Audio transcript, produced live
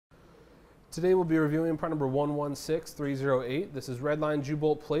Today we'll be reviewing part number 116308. This is Redline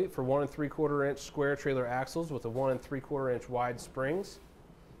U-bolt plate for 1 3/4 inch square trailer axles with a 1 3/4 inch wide springs.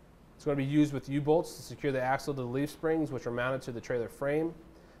 It's going to be used with U-bolts to secure the axle to the leaf springs, which are mounted to the trailer frame.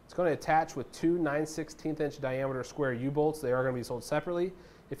 It's going to attach with two 9/16 inch diameter square U-bolts. They are going to be sold separately.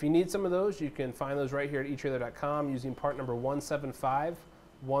 If you need some of those, you can find those right here at etrailer.com using part number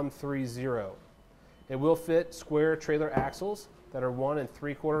 175130. It will fit square trailer axles that are 1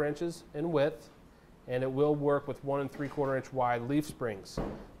 3/4 inches in width, and it will work with 1 3/4 inch wide leaf springs.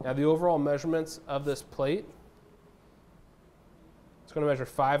 Now the overall measurements of this plate, it's going to measure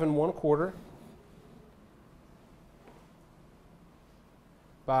 5 1/4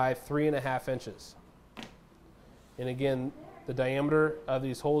 by 3.5 inches. And again, the diameter of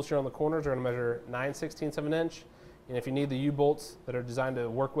these holes here on the corners are going to measure 9/16 of an inch. And if you need the U-bolts that are designed to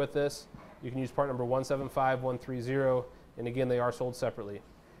work with this, you can use part number 175130. And again, they are sold separately.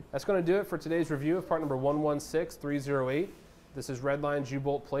 That's going to do it for today's review of part number 116308. This is Redline's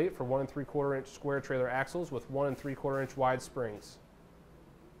U-bolt plate for 1 3/4 inch square trailer axles with 1 3/4 inch wide springs.